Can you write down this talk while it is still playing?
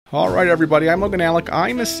All right, everybody, I'm Logan Alec.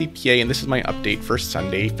 I'm a CPA, and this is my update for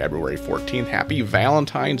Sunday, February 14th. Happy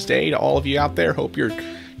Valentine's Day to all of you out there. Hope you're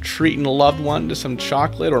treating a loved one to some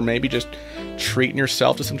chocolate, or maybe just treating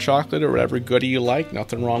yourself to some chocolate or whatever goodie you like.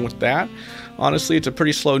 Nothing wrong with that. Honestly, it's a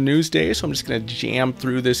pretty slow news day, so I'm just going to jam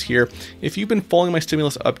through this here. If you've been following my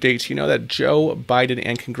stimulus updates, you know that Joe Biden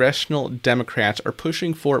and congressional Democrats are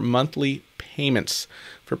pushing for monthly payments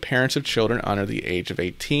for parents of children under the age of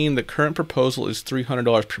 18. The current proposal is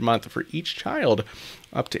 $300 per month for each child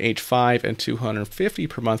up to age 5 and $250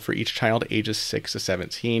 per month for each child ages 6 to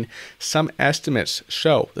 17. Some estimates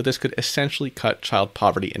show that this could essentially cut child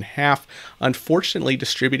poverty in half. Unfortunately,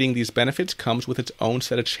 distributing these benefits comes with its own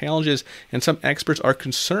set of challenges, and some experts are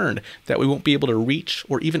concerned that we won't be able to reach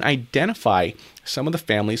or even identify some of the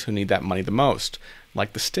families who need that money the most.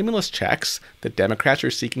 Like the stimulus checks, the Democrats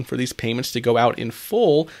are seeking for these payments to go out in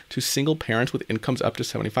full to single parents with incomes up to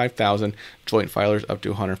 $75,000, joint filers up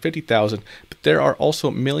to $150,000. But there are also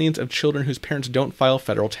millions of children whose parents don't file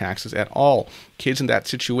federal taxes at all. Kids in that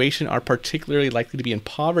situation are particularly likely to be in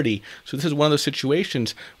poverty. So this is one of those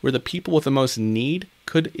situations where the people with the most need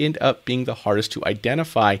could end up being the hardest to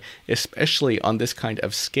identify, especially on this kind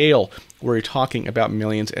of scale where you're talking about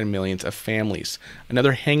millions and millions of families.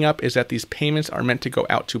 Another hang-up is that these payments are meant to go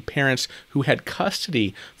out to parents who had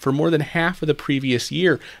custody for more than half of the previous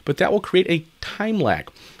year, but that will create a time lag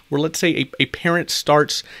where, let's say, a parent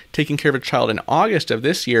starts taking care of a child in August of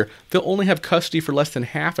this year, they'll only have custody for less than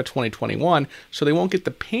half of 2021, so they won't get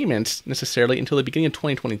the payments necessarily until the beginning of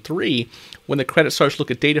 2023 when the credit starts to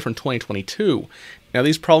look at data from 2022. Now,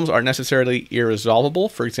 these problems aren't necessarily irresolvable.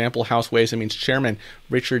 For example, House Ways and Means Chairman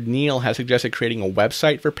Richard Neal has suggested creating a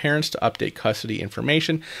website for parents to update custody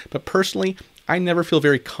information, but personally, I never feel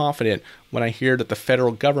very confident when I hear that the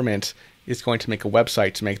federal government is going to make a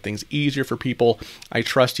website to make things easier for people. I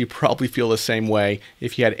trust you probably feel the same way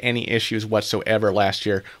if you had any issues whatsoever last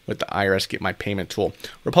year with the IRS Get My Payment tool.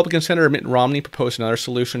 Republican Senator Mitt Romney proposed another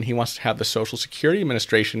solution. He wants to have the Social Security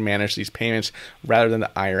Administration manage these payments rather than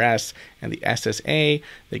the IRS and the SSA.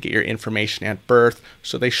 They get your information at birth,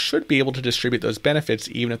 so they should be able to distribute those benefits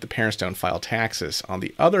even if the parents don't file taxes. On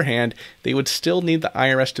the other hand, they would still need the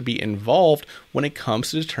IRS to be involved when it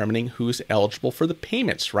comes to determining who's eligible for the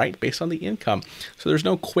payments, right, based on the income. So there's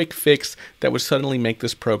no quick fix that would suddenly make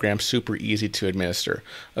this program super easy to administer.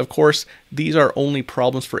 Of course, these are only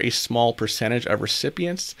problems for a small percentage of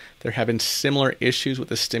recipients. There have been similar issues with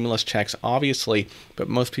the stimulus checks, obviously, but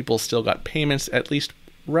most people still got payments at least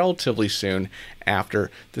relatively soon after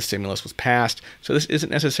the stimulus was passed. So this isn't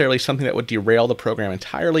necessarily something that would derail the program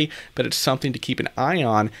entirely, but it's something to keep an eye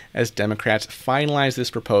on as Democrats finalize this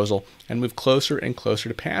proposal and move closer and closer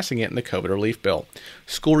to passing it in the COVID relief bill.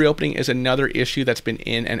 School reopening is another issue that's been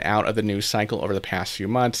in and out of the news cycle over the past few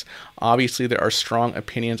months. Obviously, there are strong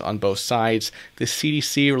opinions on both sides. The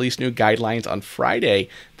CDC released new guidelines on Friday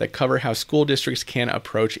that cover how school districts can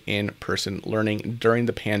approach in-person learning during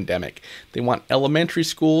the pandemic. They want elementary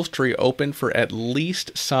schools to reopen for at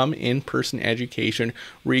least some in-person education,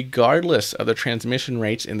 regardless of the transmission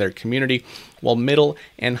rates in their community, while middle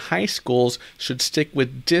and high schools should stick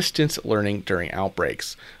with distance learning during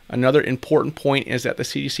outbreaks. Another important point is that the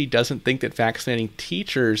CDC doesn't think that vaccinating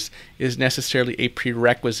teachers is necessarily a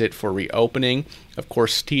prerequisite for reopening. Of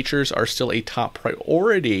course, teachers are still a top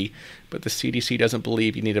priority, but the CDC doesn't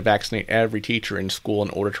believe you need to vaccinate every teacher in school in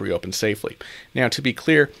order to reopen safely. Now, to be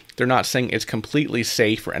clear, they're not saying it's completely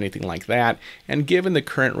safe or anything like that, and given the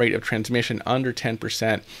current rate of transmission, under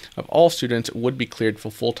 10% of all students would be cleared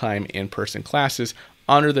for full-time in-person classes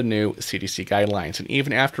under the new CDC guidelines. And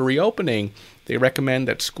even after reopening, they recommend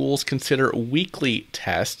that schools consider weekly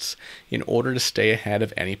tests in order to stay ahead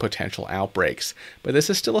of any potential outbreaks. But this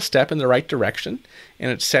is still a step in the right direction,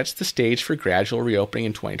 and it sets the stage for gradual reopening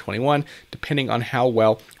in 2021, depending on how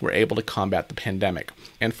well we're able to combat the pandemic.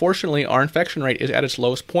 And fortunately, our infection rate is at its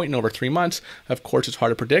lowest point in over 3 months. Of course, it's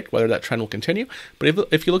hard to predict whether that trend will continue, but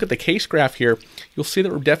if you look at the case graph here, you'll see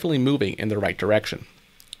that we're definitely moving in the right direction.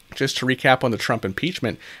 Just to recap on the Trump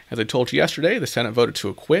impeachment, as I told you yesterday, the Senate voted to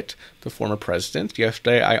acquit the former president.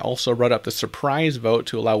 Yesterday, I also wrote up the surprise vote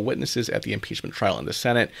to allow witnesses at the impeachment trial in the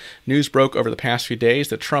Senate. News broke over the past few days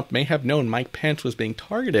that Trump may have known Mike Pence was being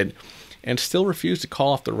targeted and still refused to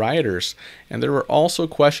call off the rioters. And there were also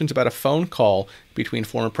questions about a phone call between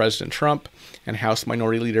former President Trump and House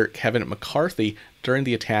Minority Leader Kevin McCarthy during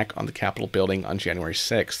the attack on the Capitol building on January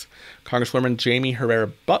 6th. Congresswoman Jamie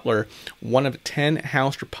Herrera Beutler, one of 10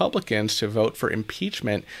 House Republicans to vote for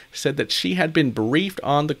impeachment, said that she had been briefed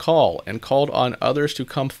on the call and called on others to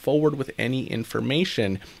come forward with any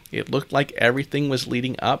information. It looked like everything was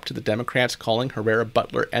leading up to the Democrats calling Herrera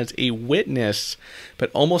Beutler as a witness,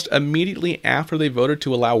 but almost immediately after they voted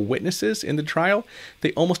to allow witnesses in the trial,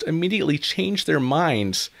 they almost immediately changed their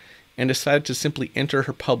minds and decided to simply enter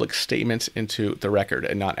her public statements into the record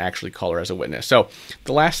and not actually call her as a witness. So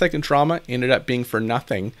the last second drama ended up being for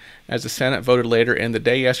nothing, as the Senate voted later in the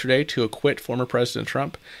day yesterday to acquit former President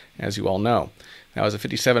Trump, as you all know. That was a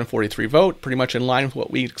 57-43 vote, pretty much in line with what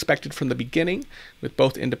we expected from the beginning, with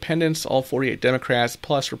both independents, all 48 Democrats,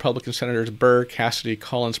 plus Republican Senators Burr, Cassidy,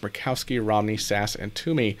 Collins, Murkowski, Romney, Sass, and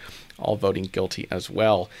Toomey all voting guilty as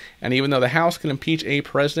well. And even though the House can impeach a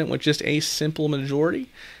president with just a simple majority,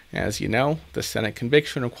 as you know, the Senate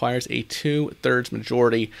conviction requires a 2/3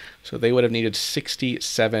 majority, so they would have needed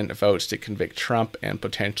 67 votes to convict Trump and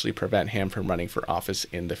potentially prevent him from running for office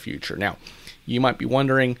in the future. Now, you might be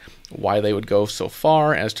wondering why they would go so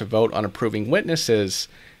far as to vote on approving witnesses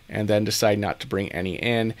and then decide not to bring any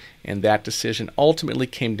in, and that decision ultimately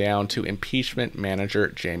came down to impeachment manager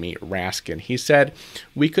Jamie Raskin. He said,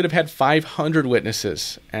 "We could have had 500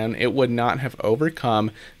 witnesses, and it would not have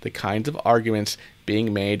overcome the kinds of arguments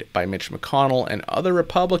being made by Mitch McConnell and other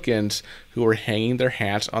Republicans who were hanging their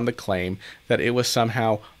hats on the claim that it was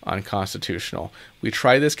somehow unconstitutional. We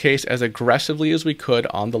tried this case as aggressively as we could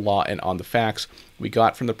on the law and on the facts. We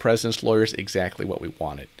got from the president's lawyers exactly what we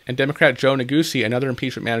wanted." And Democrat Joe Neguse, another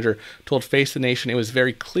impeachment manager, told Face the Nation it was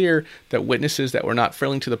very clear that witnesses that were not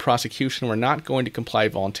friendly to the prosecution were not going to comply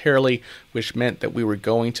voluntarily, which meant that we were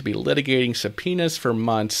going to be litigating subpoenas for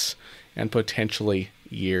months and potentially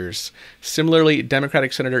years. Similarly,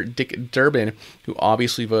 Democratic Senator Dick Durbin, who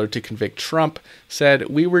obviously voted to convict Trump, said,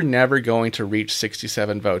 "We were never going to reach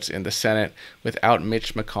 67 votes in the Senate without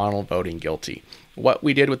Mitch McConnell voting guilty. What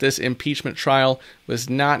we did with this impeachment trial was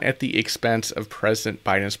not at the expense of President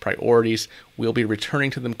Biden's priorities. We'll be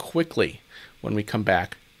returning to them quickly when we come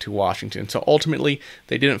back to Washington." So ultimately,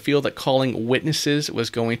 they didn't feel that calling witnesses was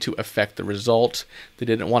going to affect the result. They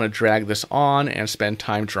didn't want to drag this on and spend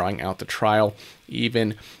time drawing out the trial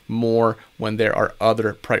even more when there are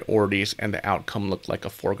other priorities and the outcome looked like a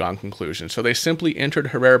foregone conclusion. So they simply entered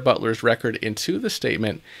Herrera Beutler's record into the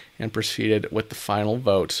statement and proceeded with the final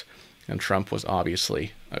vote, and Trump was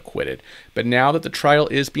obviously acquitted. But now that the trial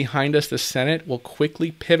is behind us, the Senate will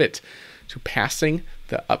quickly pivot to passing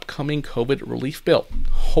the upcoming COVID relief bill,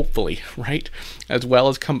 hopefully, right? As well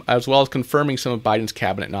as confirming some of Biden's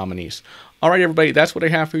cabinet nominees. All right, everybody, that's what I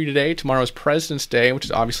have for you today. Tomorrow is President's Day, which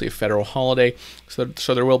is obviously a federal holiday,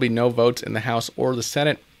 so there will be no votes in the House or the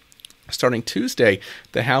Senate. Starting Tuesday,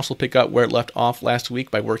 the House will pick up where it left off last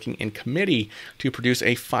week by working in committee to produce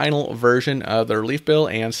a final version of the relief bill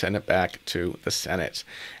and send it back to the Senate.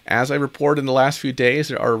 As I reported in the last few days,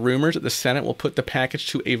 there are rumors that the Senate will put the package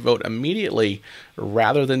to a vote immediately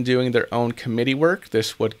rather than doing their own committee work.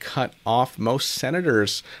 This would cut off most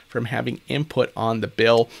senators from having input on the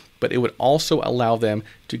bill, but it would also allow them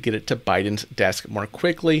to get it to Biden's desk more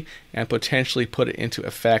quickly and potentially put it into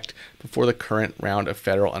effect before the current round of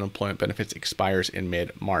federal unemployment benefits expires in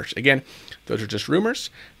mid-March. Again, those are just rumors,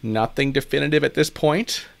 nothing definitive at this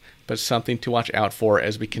point, but something to watch out for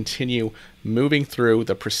as we continue moving through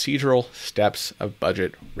the procedural steps of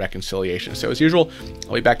budget reconciliation. So as usual,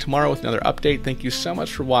 I'll be back tomorrow with another update. Thank you so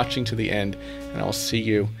much for watching to the end, and I'll see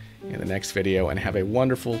you in the next video, and have a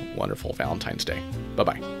wonderful, wonderful Valentine's Day.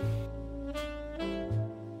 Bye-bye.